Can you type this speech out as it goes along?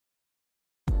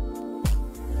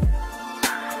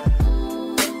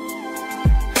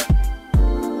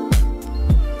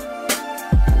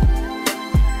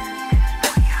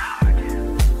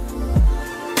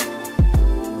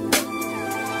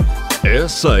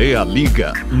Essa é a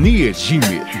Liga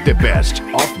Niegime, The Best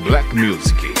of Black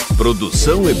Music.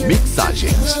 Produção e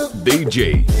mixagens,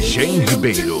 DJ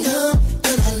Ribeiro.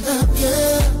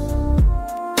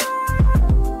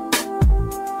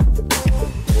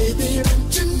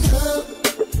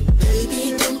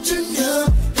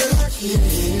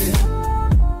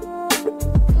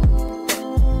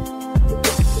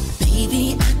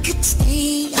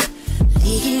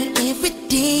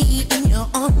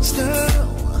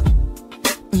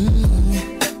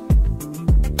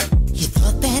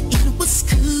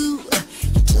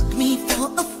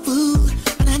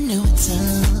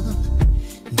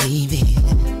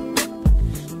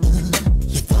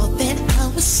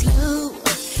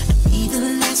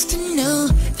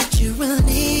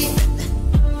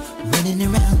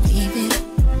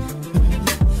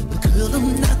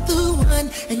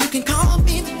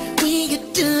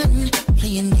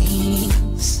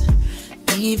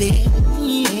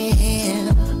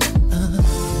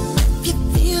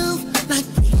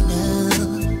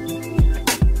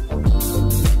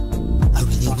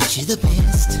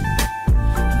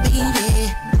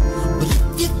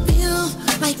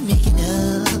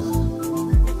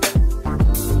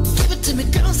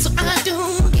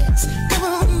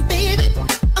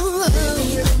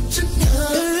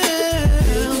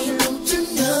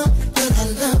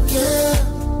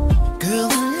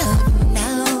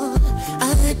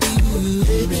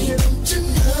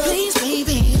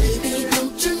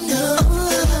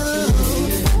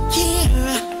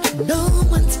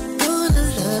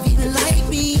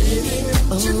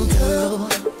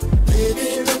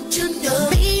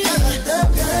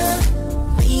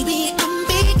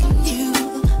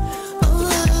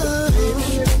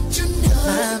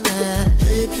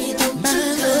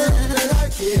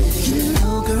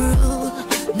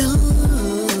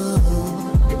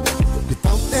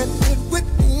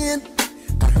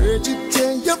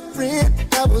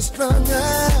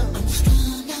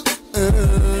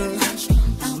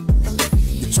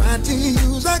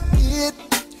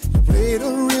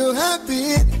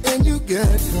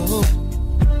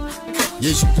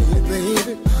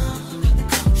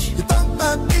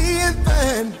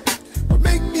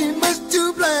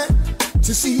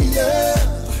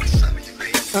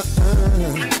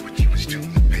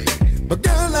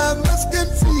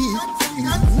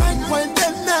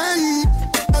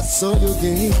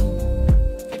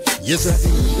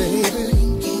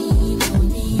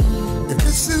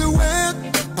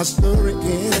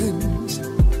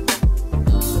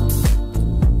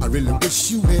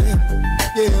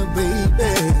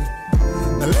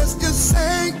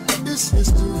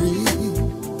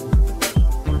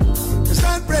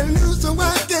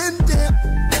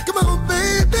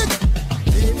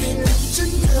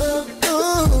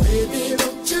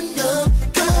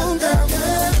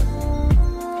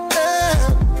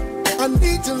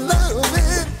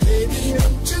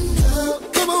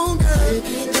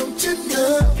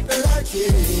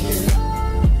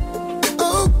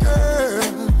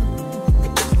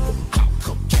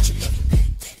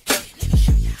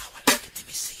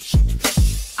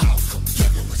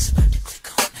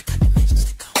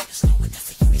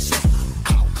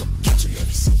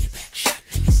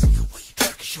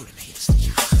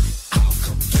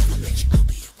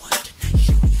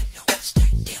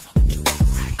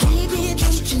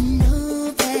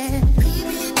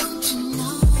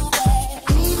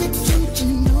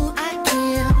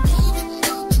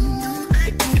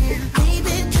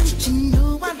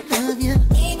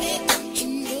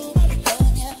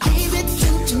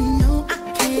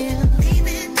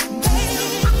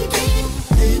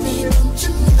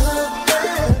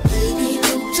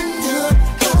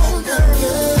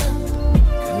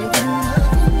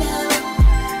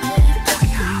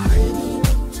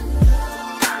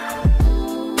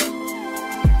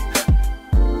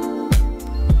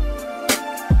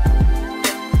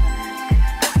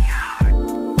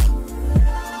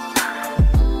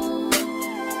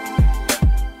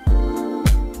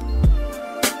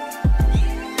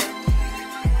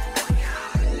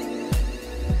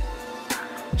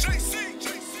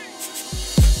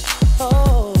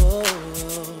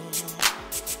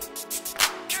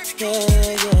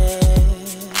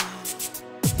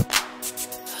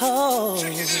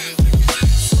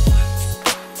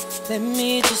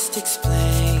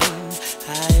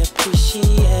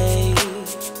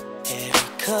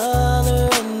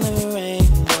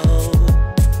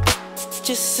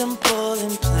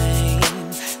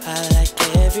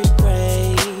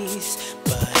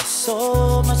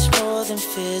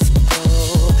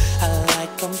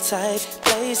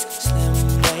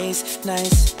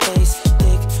 Nice face,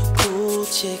 thick, cool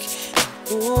chick.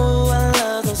 Ooh, I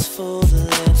love those full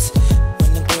lips.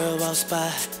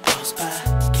 goes by,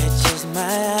 catches my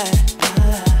eye.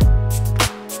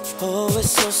 Oh,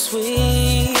 it's so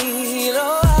sweet.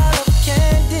 Oh, I love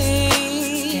candy.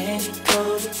 Candy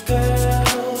coated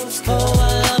girls. Oh,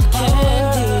 I love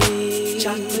candy.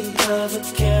 Chocolate covered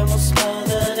caramel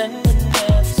smothered and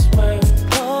vanilla swirl.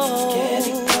 Oh,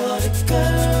 candy coated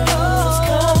girls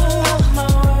cover up my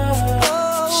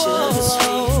world. Sugar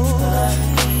sweet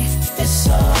honey, it's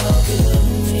all good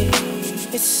with me.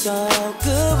 It's so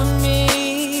good with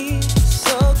me,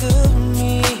 so good with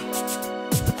me.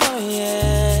 Oh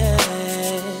yeah,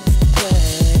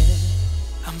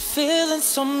 yeah. I'm feeling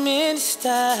so many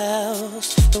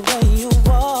styles. The way you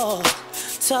walk,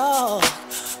 talk,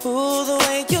 ooh, the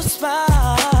way you smile.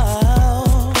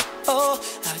 Oh,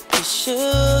 I get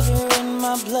sugar in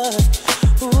my blood.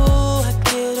 Ooh, I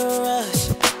get a rush.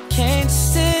 Can't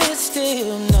sit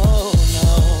still, no, no.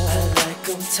 I like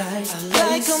 'em tight, I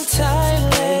like 'em tight,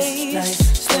 lace, nice,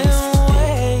 slim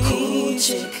waist, cool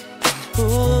chick.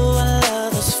 Ooh, I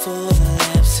love those full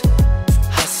lips,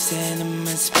 hot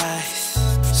cinnamon spice,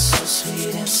 so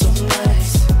sweet and so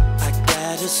nice. I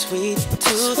got a sweet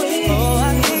tooth, oh,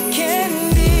 I need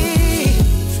candy.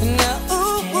 Now,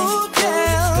 ooh, ooh,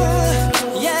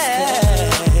 down, yeah.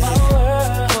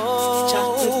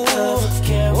 Chocolate covered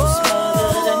caramel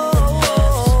smothered and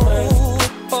vanilla swirl.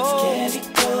 Candy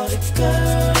coated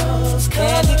girls,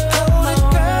 candy coated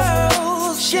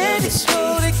girls, candy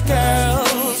coated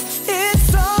girls. It's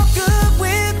all good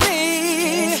with me.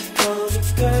 Candy coated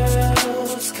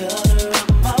girls color up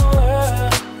my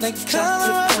world. They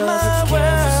color up my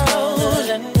world.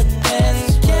 And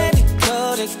candy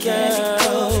coated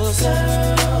girls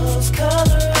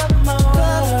color up my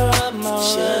world.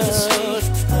 Sugar sweet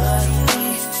honey,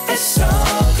 it's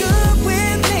all good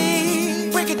with me.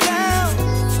 Break it down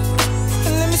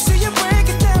and let me see you break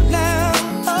it down now.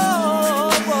 Oh,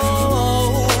 oh,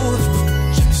 oh.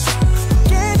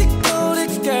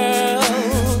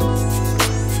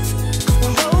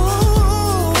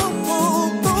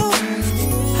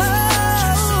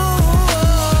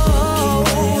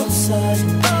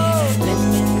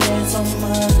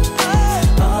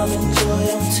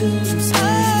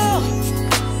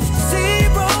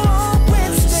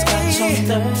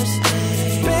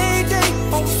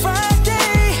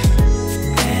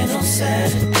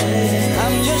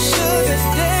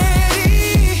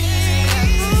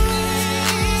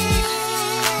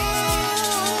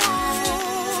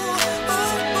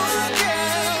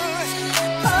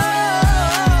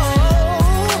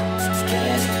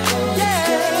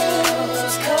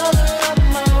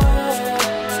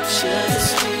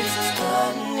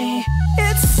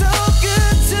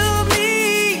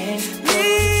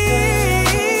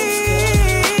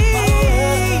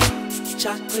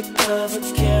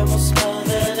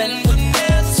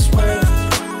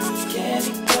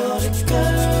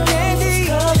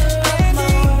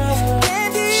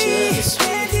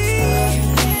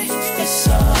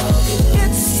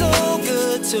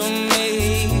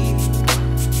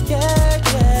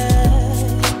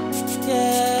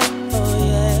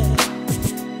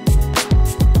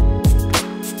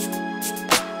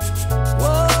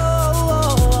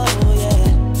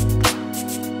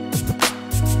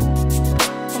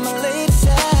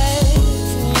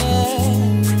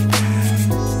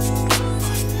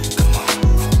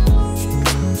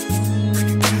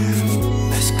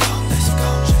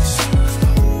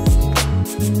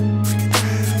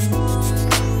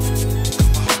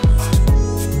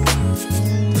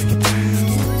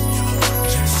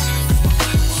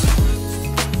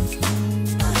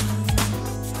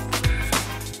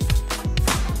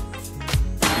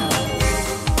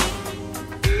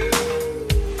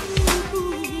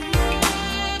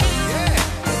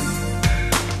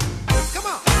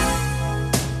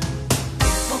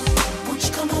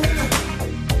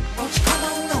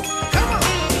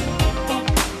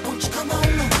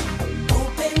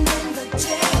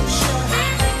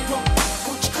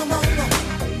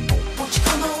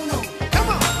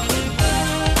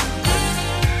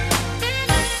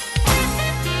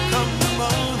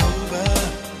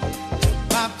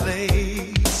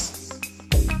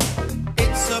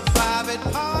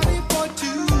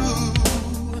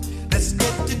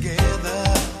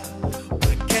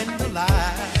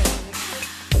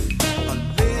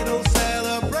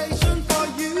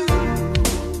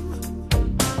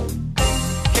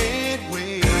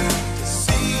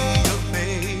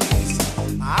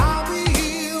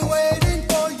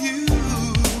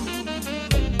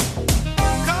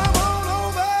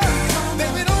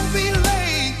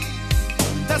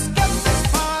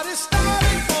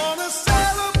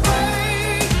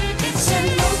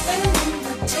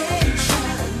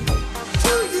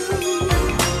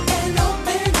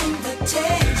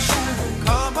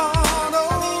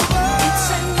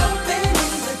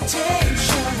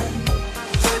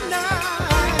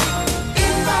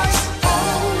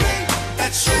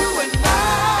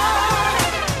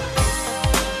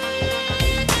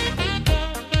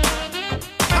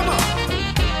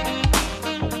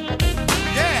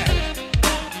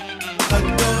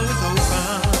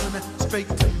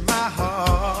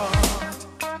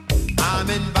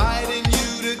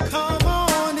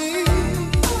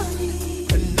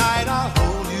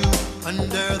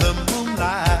 under the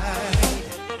moonlight.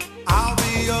 I'll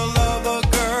be your lover,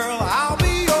 girl, I'll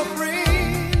be your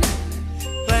friend.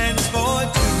 Plans for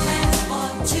two.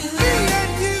 Me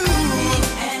and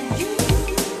you.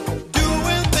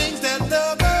 Doing things that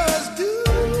lovers do.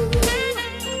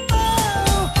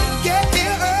 Oh, get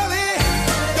here early,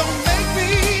 don't make me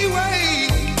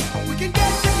wait. We can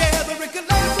get together, it can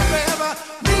last forever.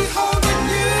 Me holding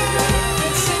you.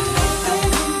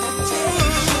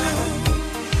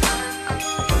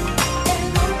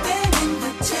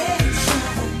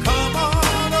 Come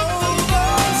on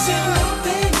over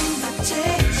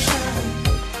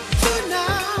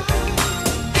tonight.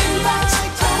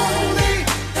 Invite only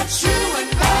that you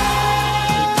and I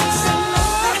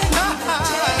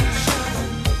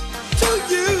to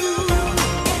you.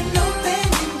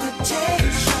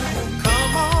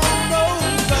 Come on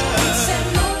over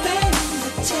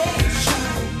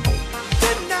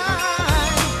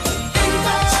tonight.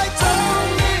 Invite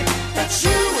only that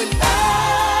you and I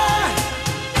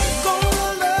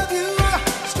gonna love you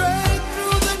straight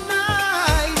through the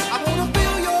night. I wanna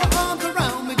feel your arms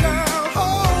around me, girl,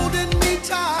 holding me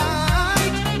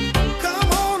tight. Come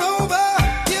on over,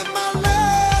 give my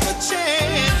love a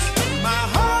chance. My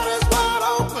heart is wide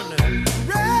open,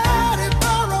 ready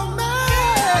for romance.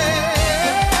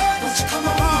 Won't you come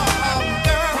on,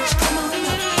 girl? Won't you come on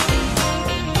up?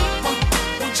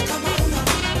 Won't you come on up?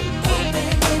 Open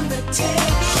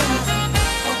invitation.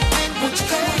 Won't you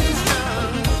come on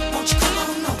up? Won't you come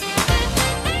on up?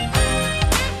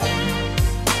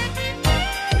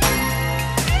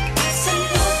 Send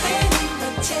an open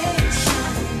invitation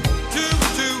to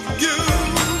you.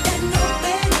 An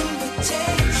open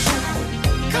invitation.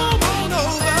 Come on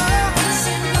over.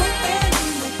 Send an open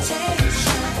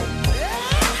invitation.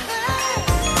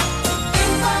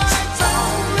 Invite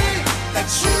only that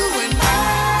you and I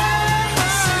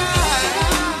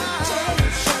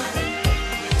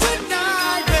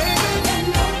tonight, baby. An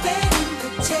open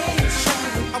invitation.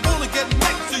 I wanna get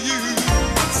next to you.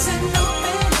 Send an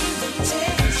open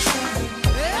invitation.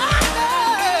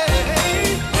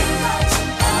 Invite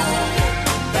only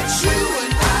that you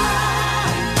and I.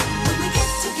 When we get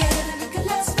together, it can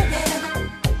last forever.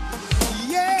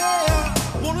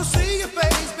 Yeah, wanna see your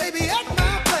face, baby, at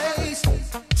my place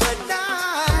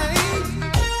tonight.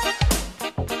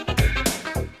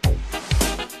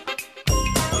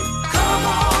 Come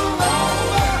on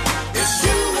over, it's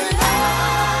you and I.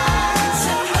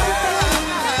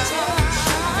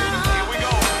 Here we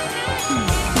go.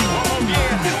 One more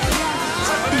year.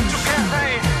 Presidential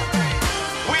campaign.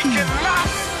 We cannot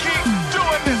keep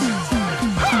doing this.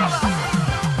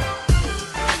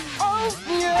 Oh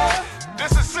yeah,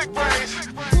 This is sick praise.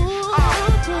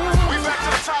 We back to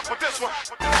the top with this one.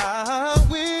 I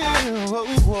will.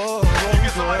 You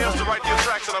get somebody else to write the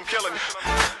tracks and I'm killing.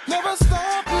 Never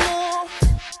stop, no.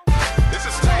 This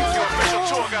is Tank, your official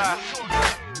tour guide.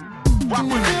 Rock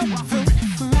with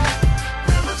me.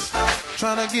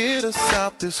 Tryna get us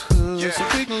out this hood Yeah. so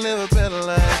we can live a better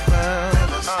life now.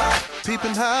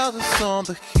 Peeping houses on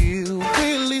the hill,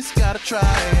 we at least gotta try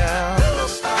out.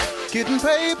 Getting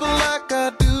paper like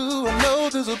I do, I know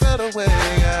there's a better way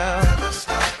out.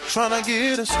 Tryna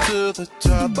get us to the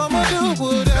top, I'ma do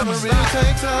whatever it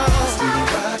takes. We gon'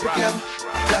 ride together,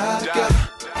 die together,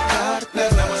 die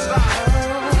together.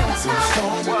 Through the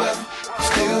stormy weather,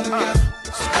 still together,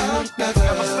 still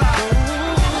together.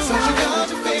 So you got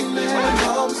me feeling,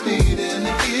 always needing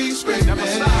to keep screaming.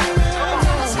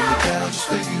 Sit down just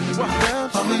for you.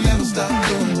 I'ma never stop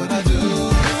doing what I do.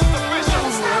 Official.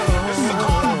 This is a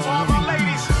call out to all my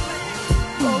ladies.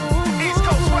 East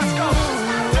Coast, West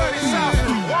Coast, Dirty South,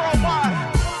 worldwide.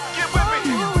 Get with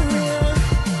me.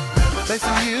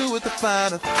 Lacing you with the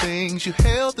finer things, you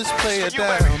held this player You,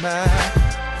 down, baby. man.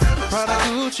 Prada,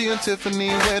 Gucci, and Tiffany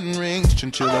wedding rings,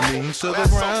 chinchilla rings to the That's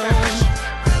so ground.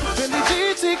 Fendi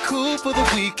GT cool for the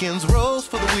weekends, Rose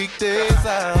for the weekdays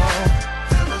out.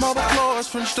 Marble floors,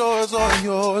 French doors, all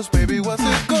yours, baby. What's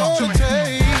it gonna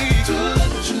take to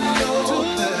let you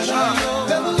know that I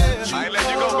never let you I ain't let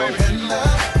you go, baby. And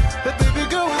that baby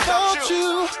girl, without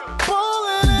you,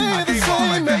 ballin' ain't the I can't ball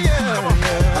same, like that. yeah. Come on.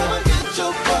 I'ma get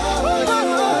your body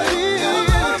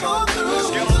right all through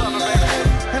Get the on up, baby.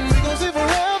 night. And we gon' see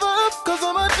forever, 'cause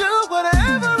I'ma do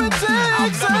whatever it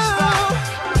takes. I'll never stop.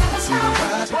 So we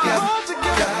ride together,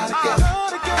 die together,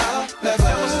 I'll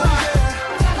never stop.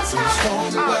 Through the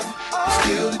stormy weather,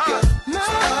 still together,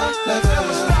 so I'll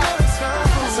never stop.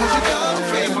 Said you got me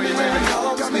feeling,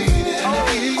 always needing to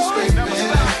keep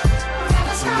screaming.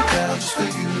 Sit down just for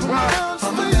you,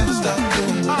 I'ma never stop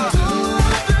doing what I do.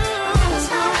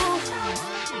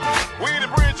 We need a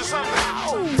bridge or something.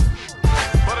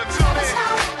 But until then,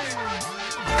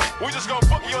 just gonna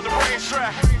book you on the brain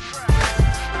track.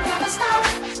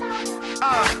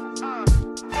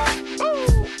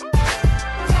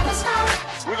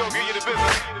 We're gonna give you the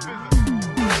business.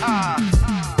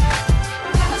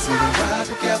 We gon' ride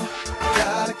together,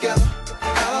 die together,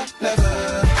 I'll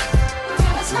never.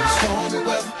 Through stormy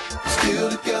weather, we're still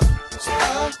together, so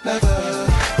I'll never.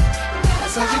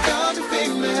 Cause you got me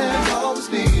feeling, always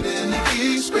needing to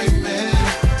keep screaming.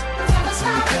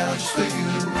 Put it down just for you,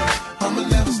 I'ma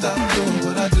never stop doing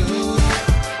what I do.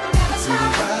 We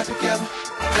gon' ride together,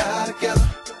 die together,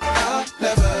 I'll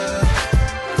never.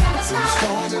 Through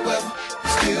stormy weather,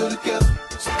 we're still together,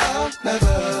 so I'll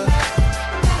never.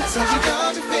 Cause you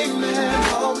got me feeling,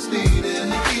 always needing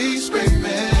to keep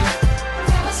screaming.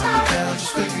 Put it down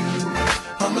just for you,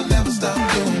 I'ma never stop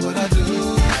doing what I do.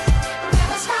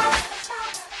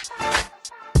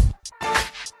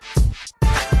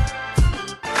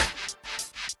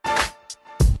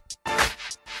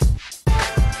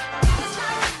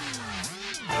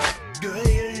 Girl,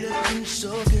 you're looking so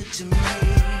good to me.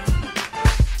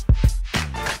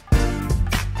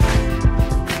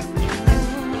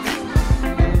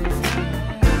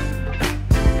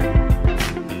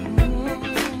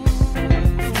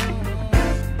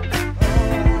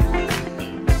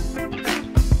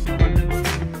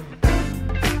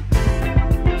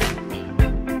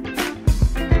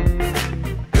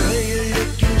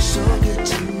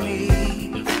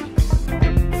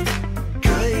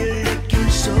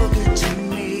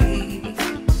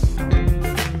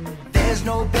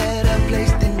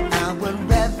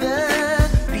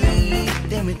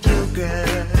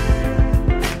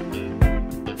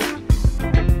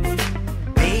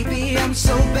 I'm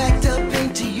so backed up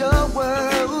into your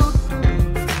world,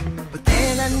 but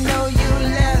then I know you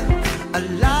live a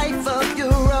life of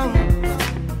your own,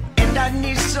 and I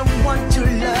need someone to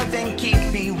love and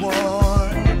keep me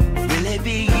warm. Will it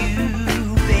be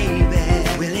you, baby?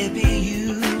 Will it be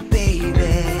you,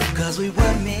 baby? Cause we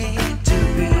were meant to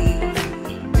be.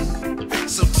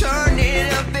 So turn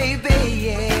it up, baby,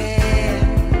 yeah.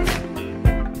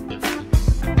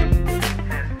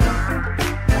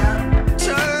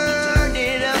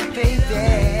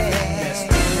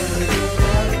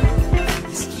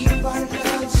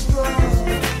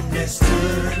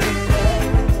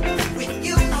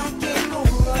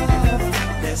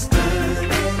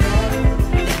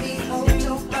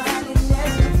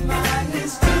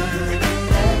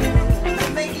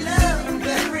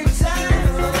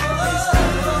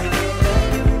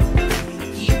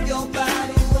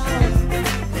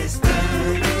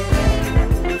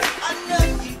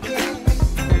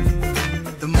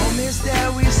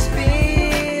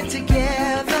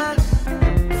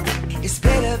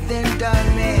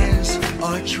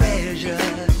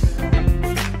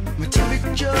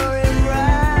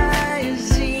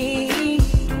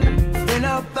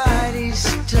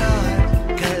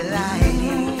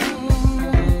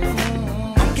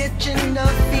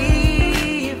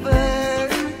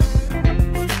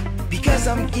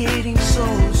 I'm getting so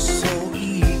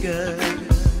eager.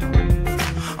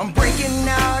 I'm breaking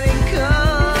out in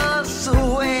cuss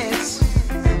sweats.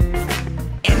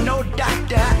 And no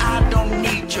doctor, I don't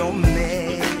need your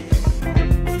med.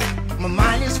 My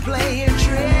mind is playing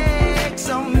tricks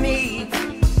on me,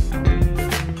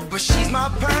 but she's my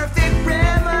perfect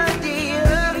remedy.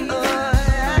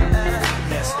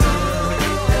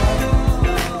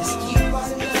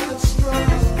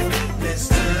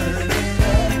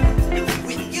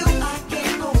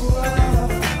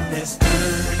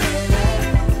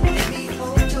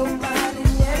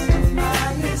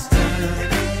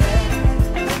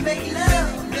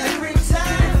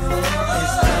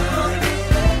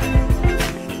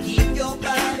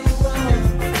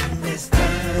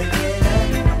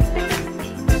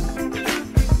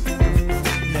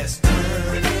 Let's do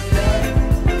it.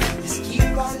 Let's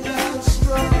keep our love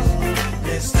strong.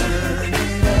 Let's turn it.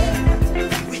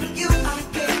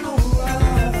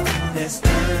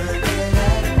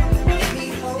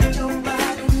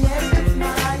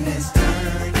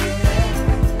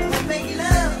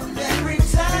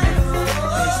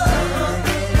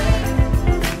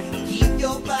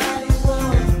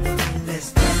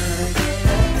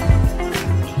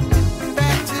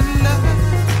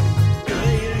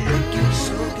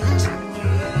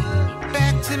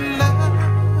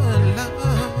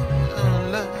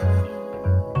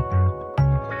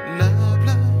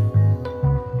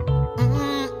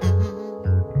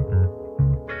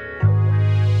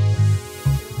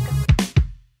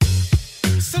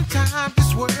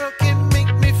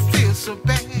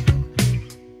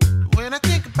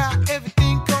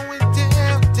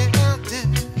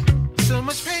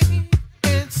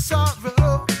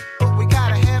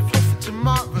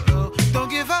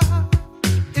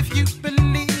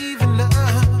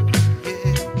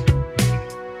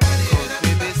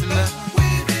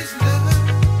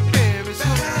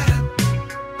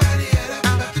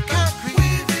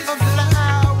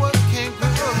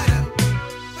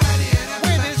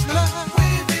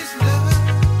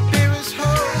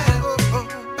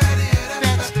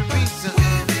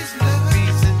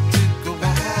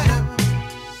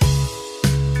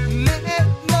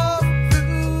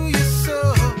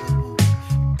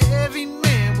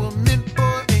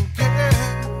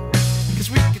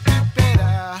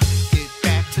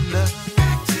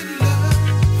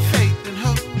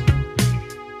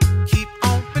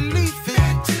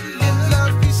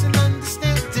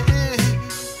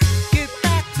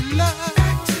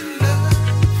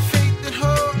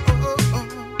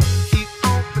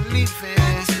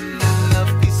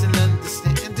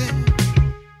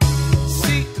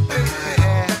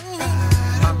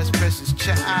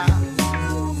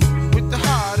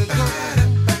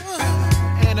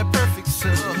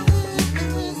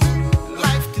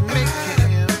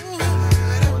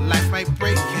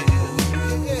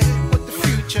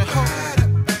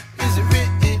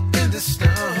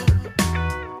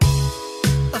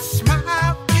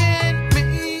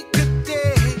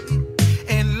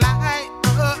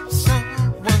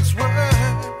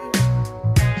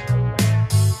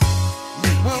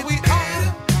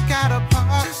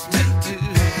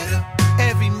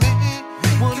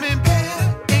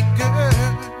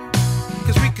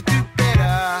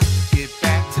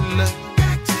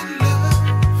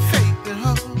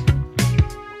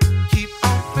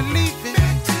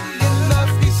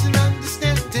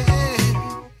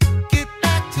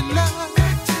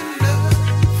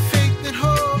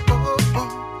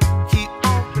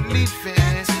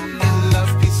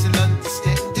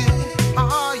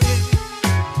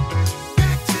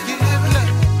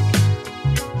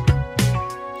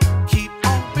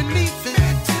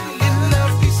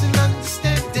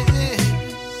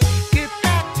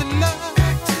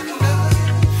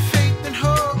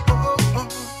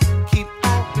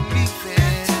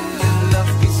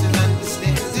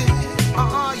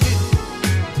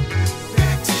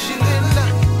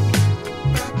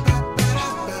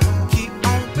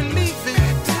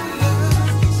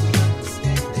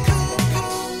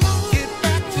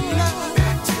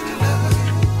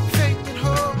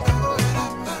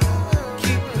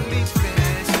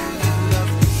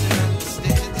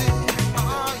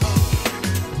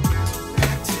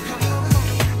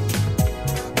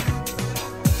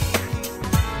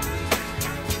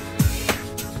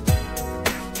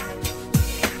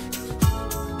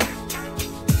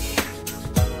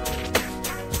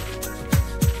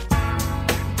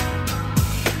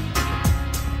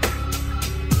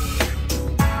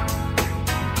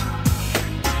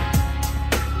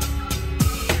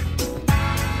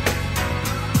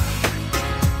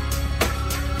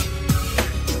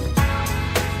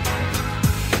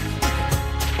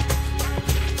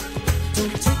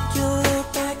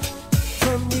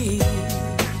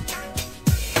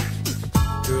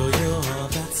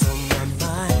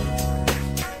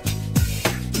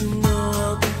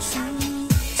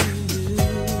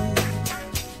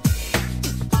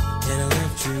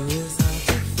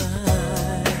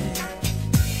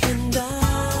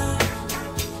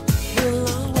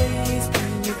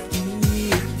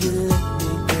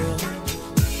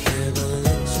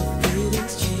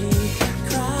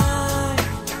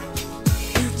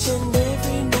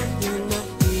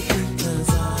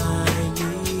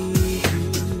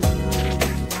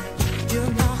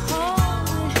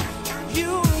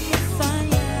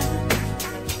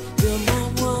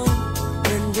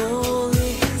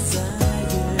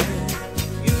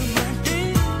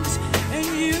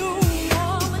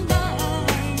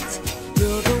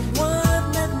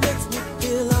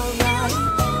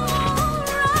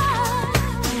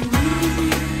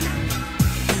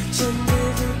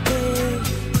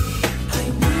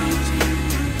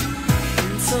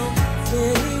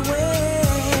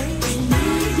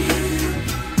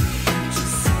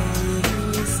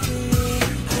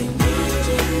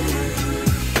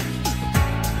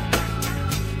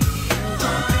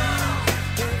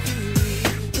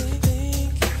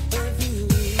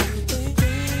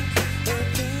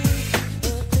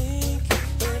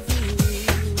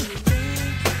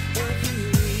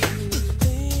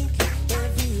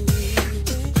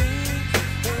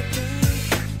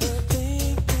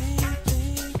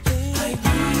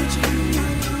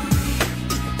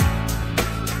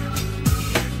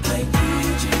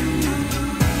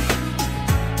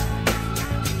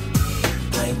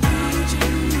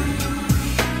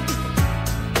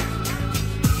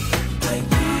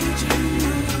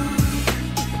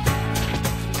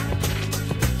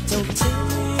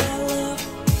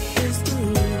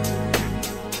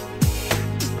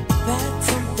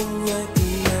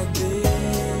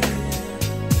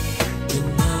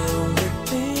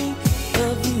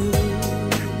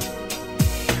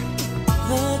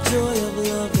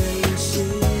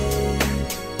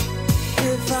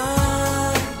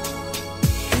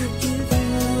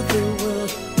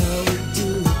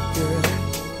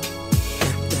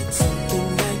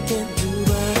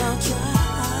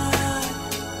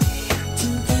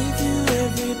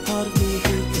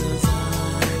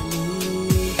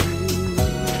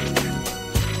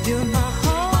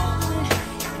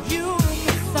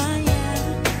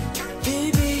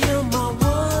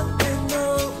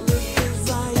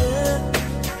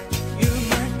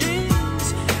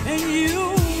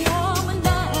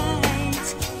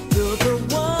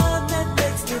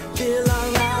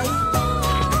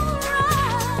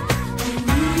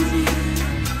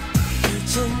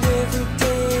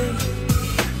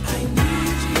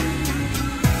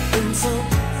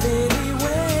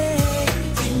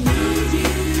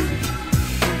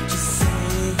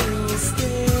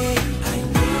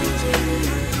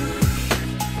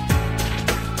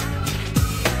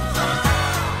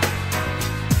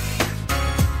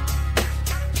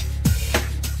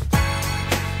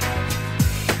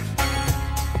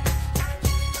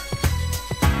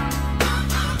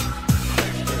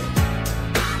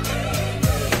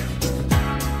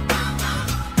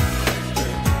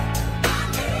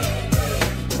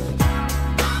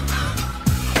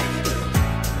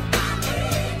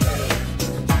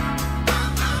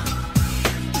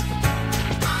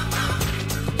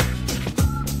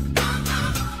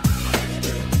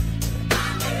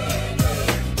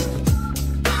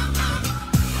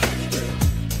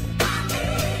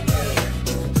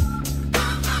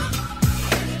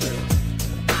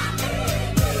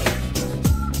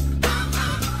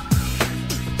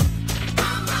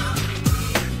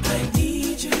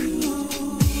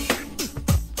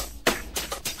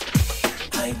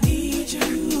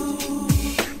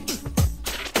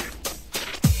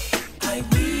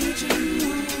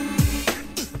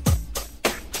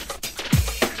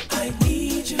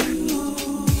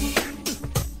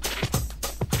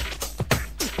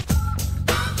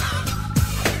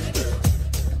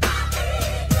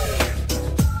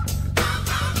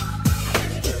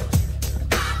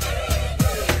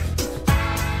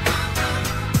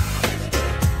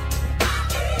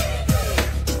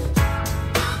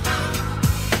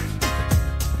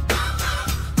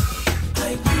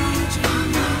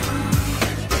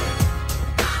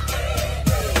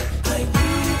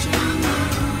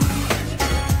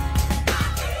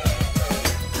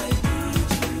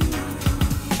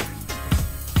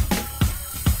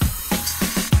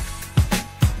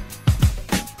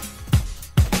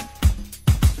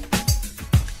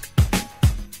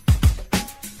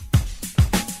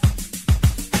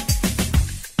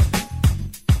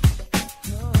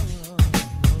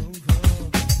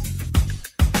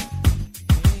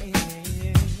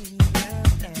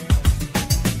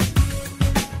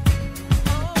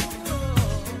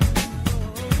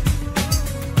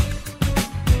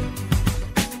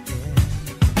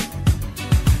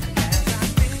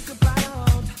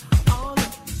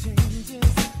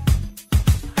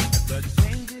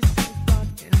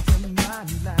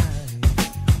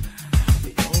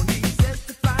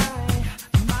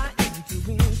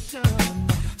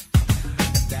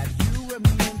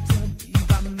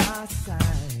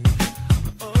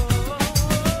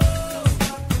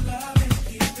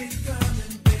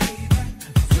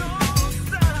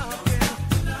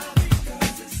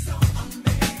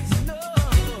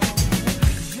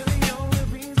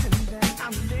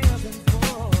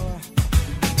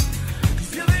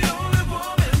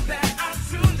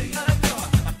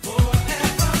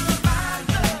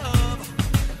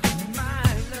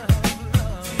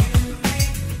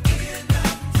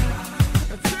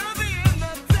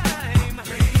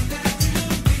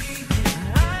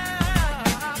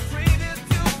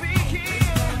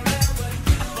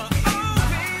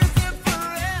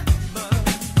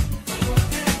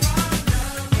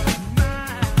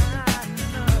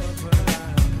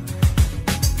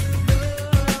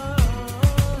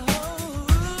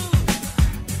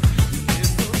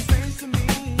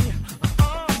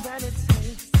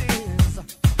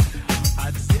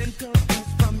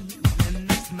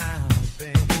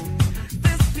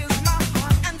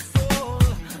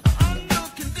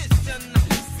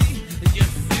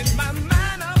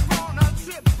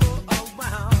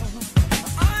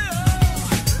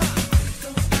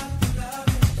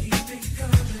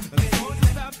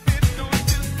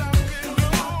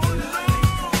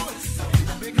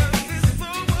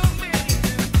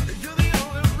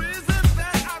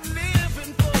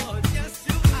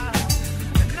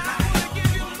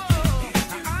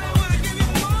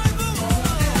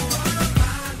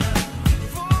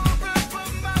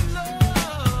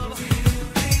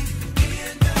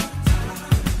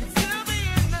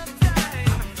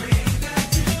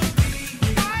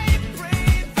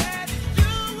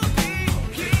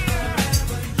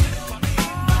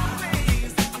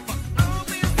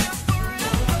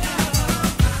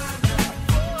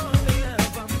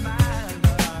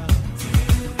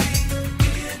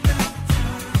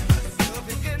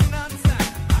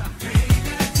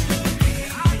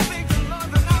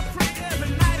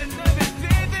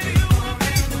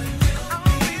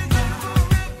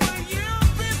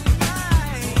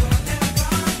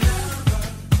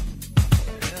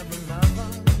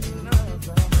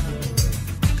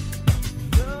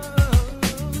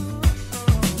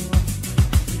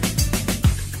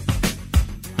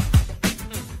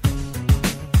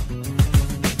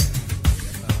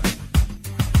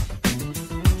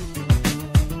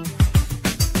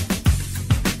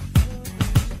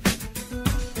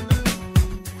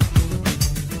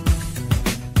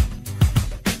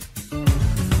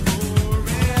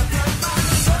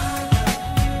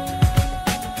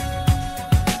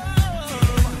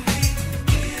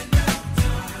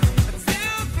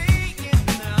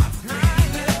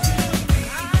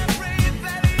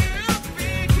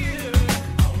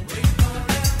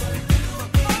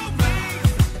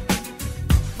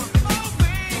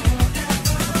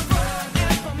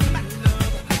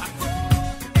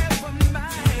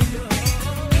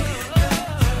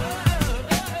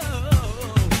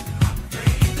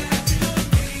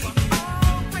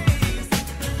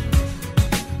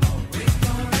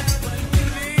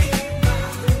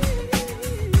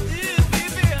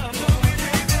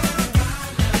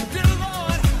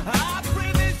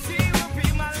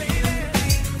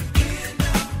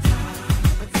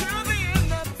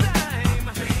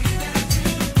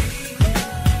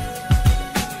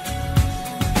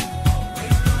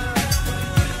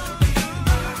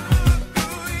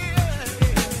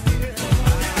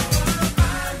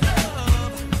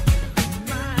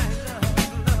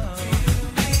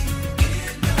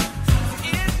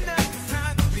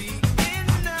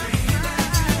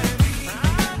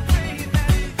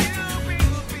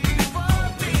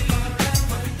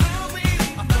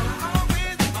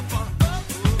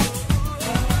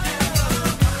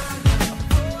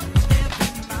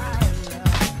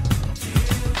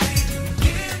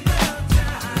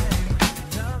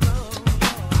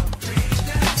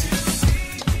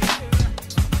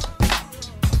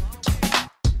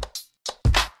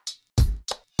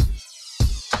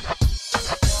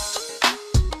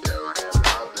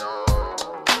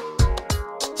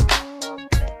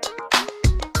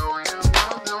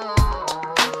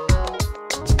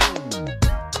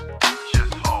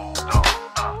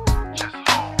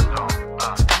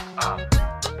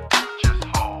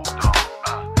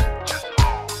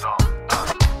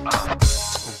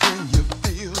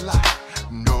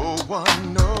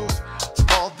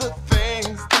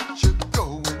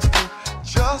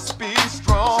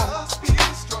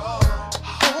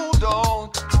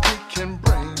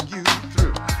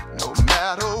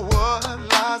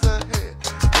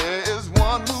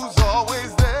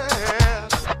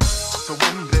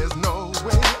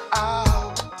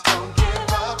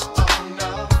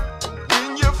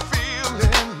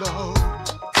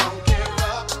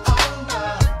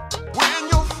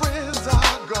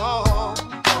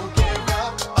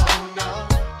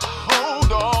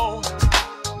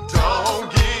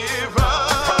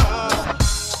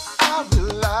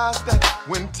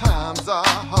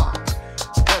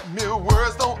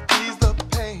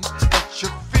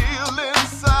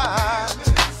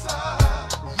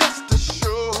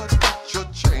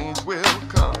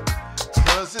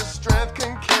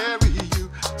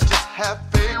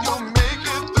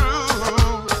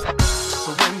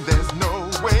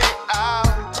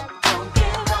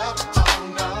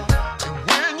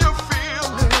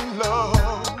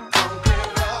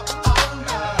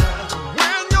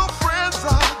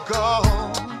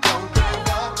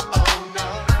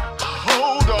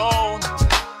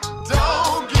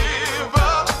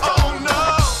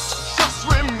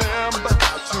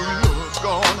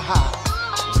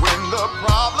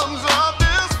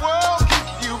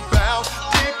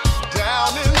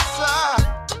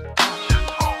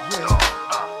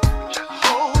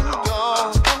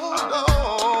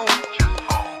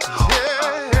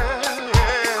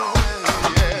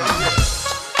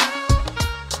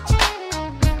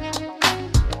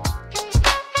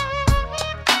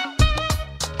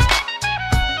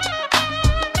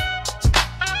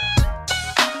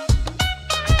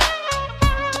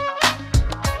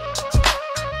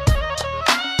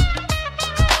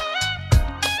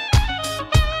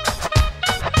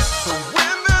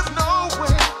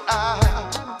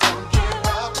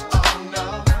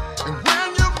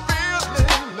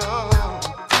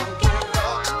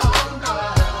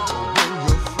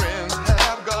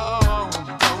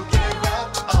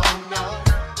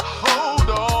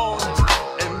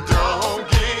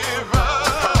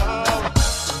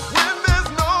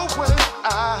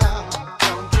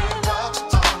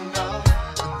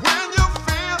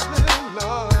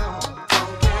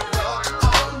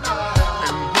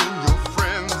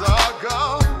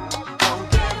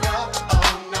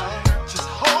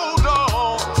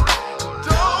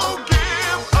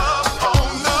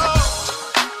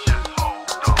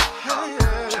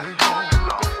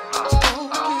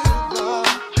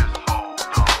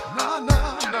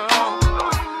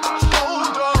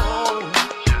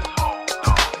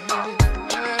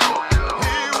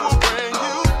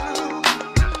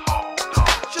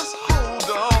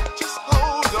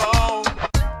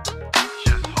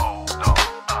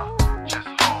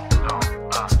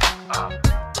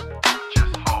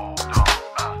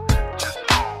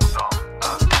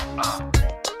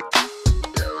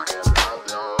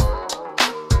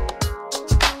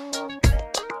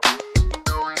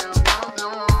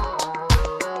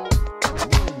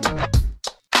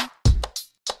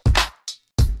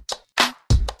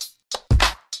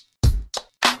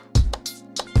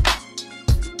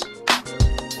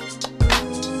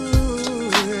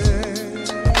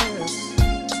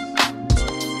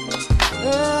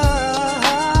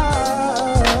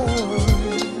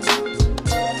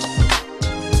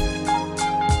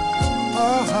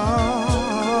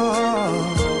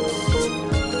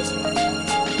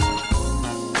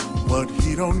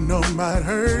 don't know might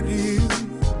hurt you.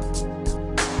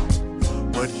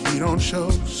 What he don't show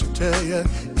should tell you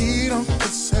he don't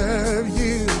deserve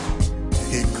you.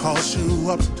 He calls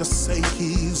you up to say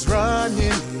he's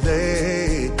running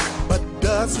late, but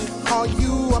does he call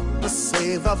you up to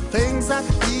say the things that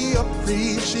he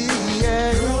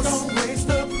appreciates? Girl, don't waste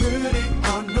the pretty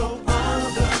on no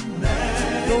other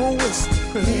man. Don't waste the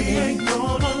pretty. He ain't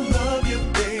gonna love you,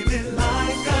 baby,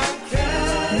 like I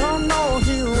can. No, no,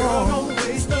 he Girl, won't. don't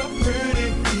waste the pretty.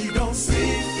 He don't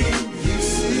see in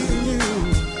you.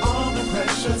 All the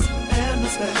precious and the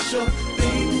special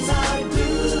things I do.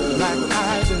 Like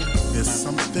I do. There's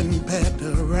something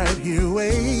better right here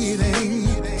waiting.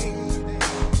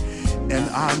 An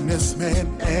honest man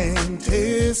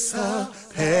anticipating.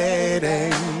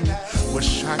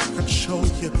 Wish I could show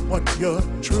you what you're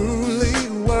truly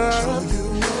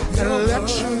worth, and let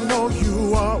you know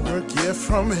you are a gift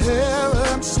from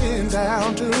heaven sent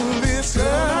down to this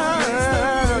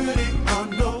earth. On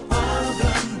no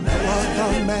other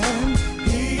man.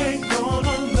 He ain't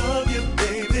gonna love you,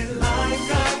 baby, like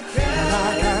I can.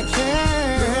 Like I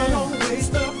can. Girl, don't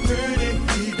waste the pretty.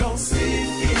 He don't see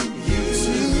in you.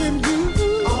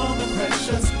 All the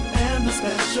precious and the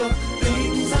special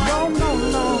things I do. No.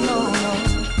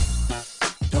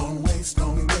 Don't waste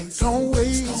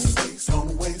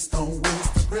the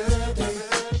pretty.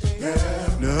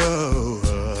 Yeah. No,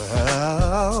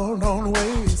 don't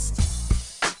waste.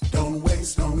 Don't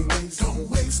waste the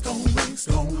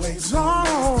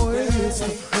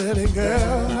pretty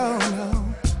girl. No.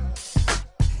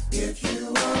 If you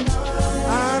are mine,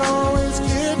 I'd always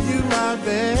give you my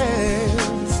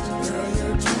best. Girl,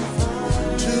 you're too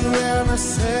fine to ever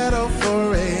settle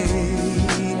for anything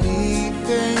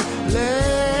less.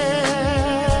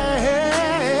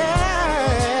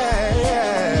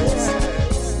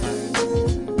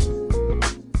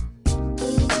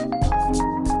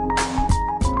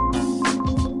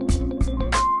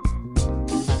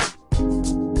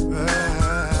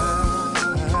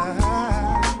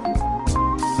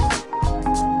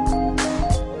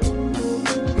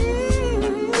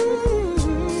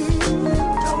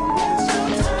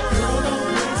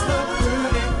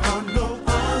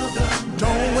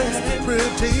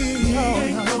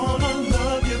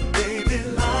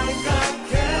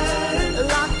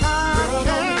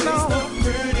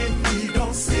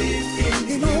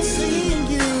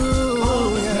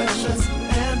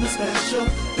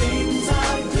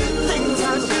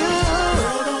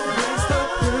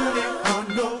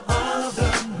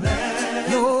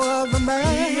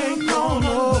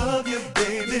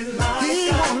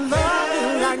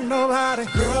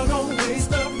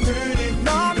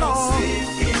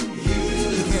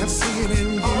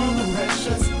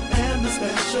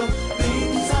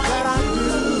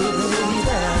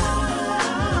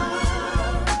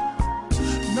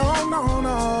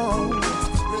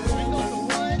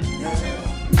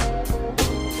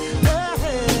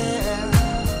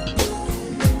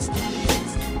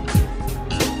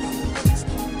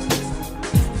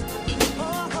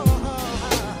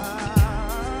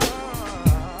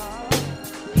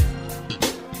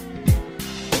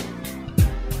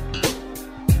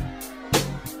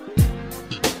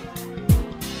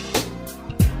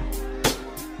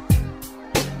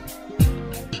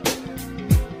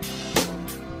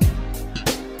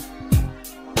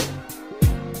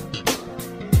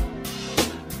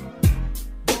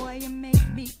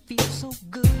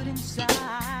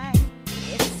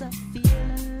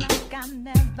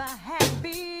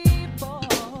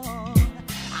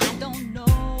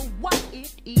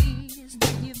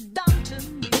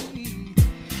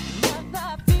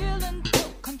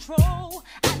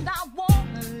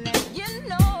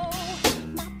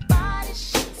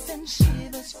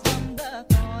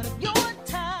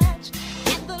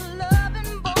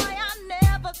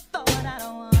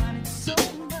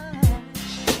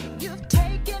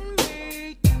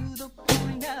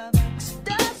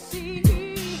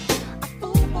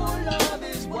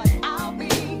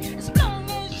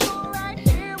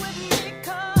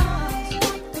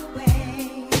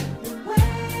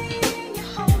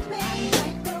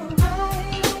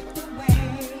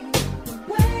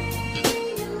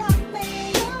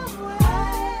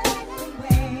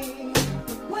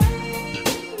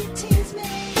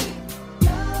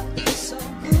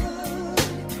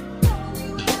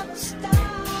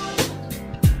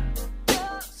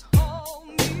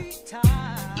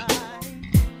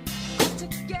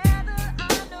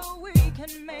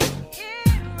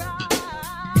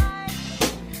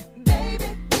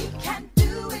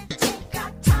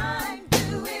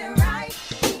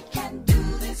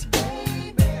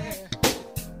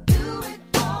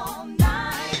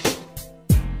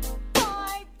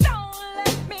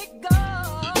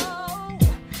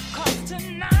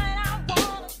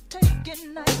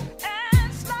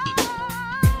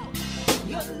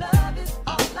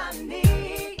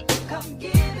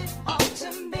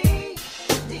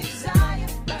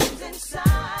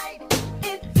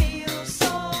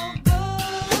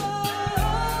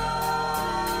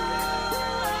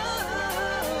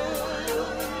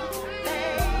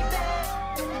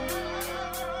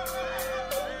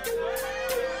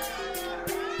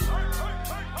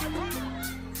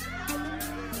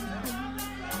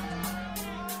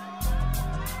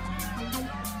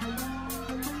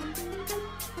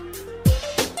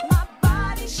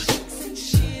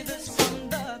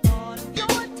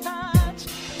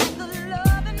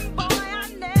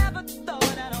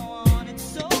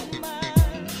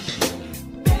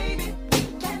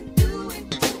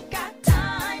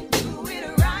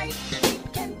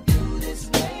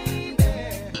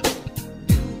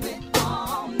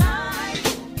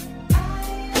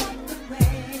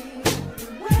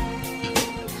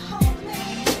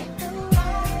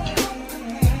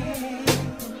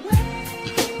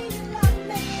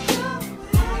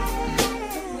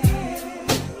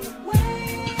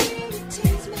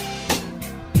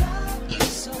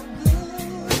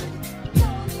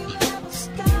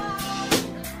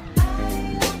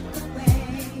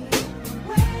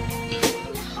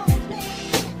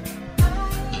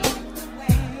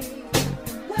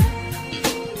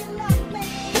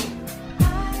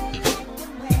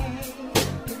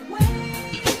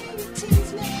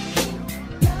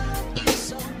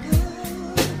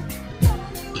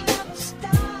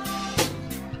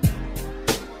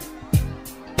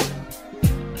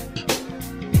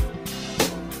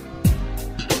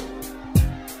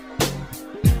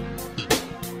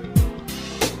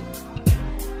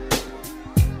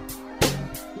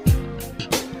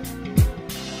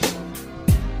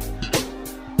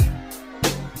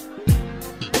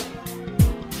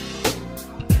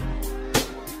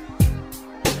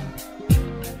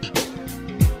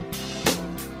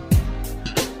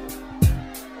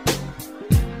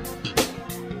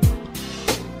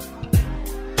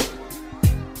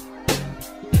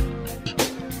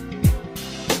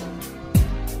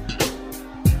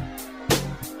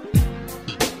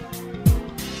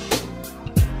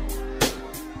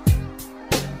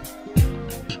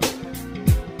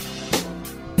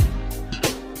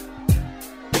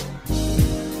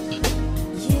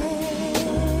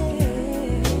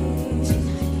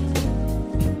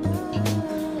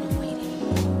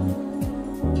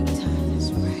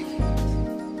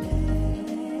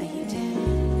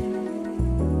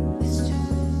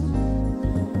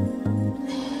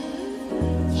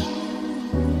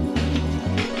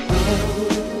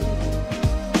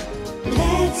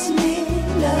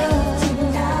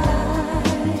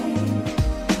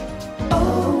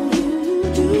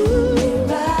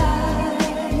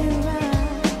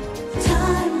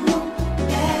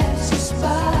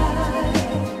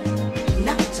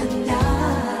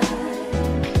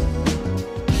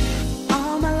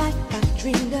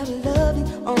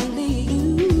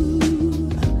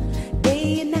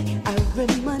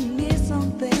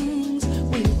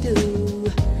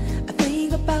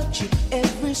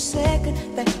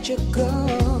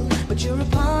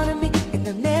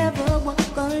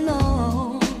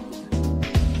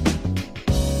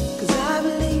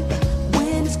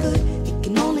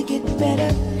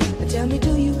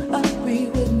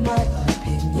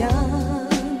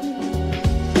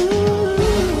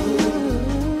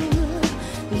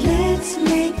 Let's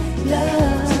make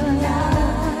love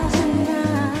tonight.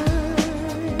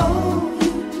 Oh,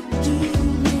 you do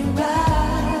me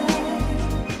right.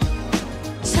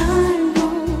 Time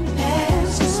won't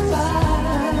pass us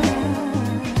by.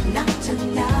 Not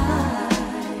tonight.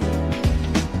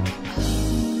 Oh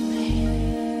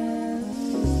man,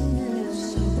 it's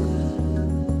so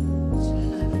good to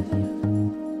love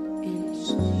you in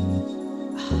sleep.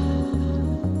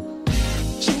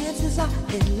 Chances are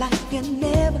in life you're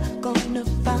never gonna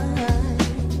find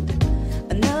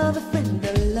another friend,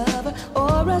 a lover,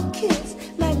 or a kiss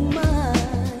like mine.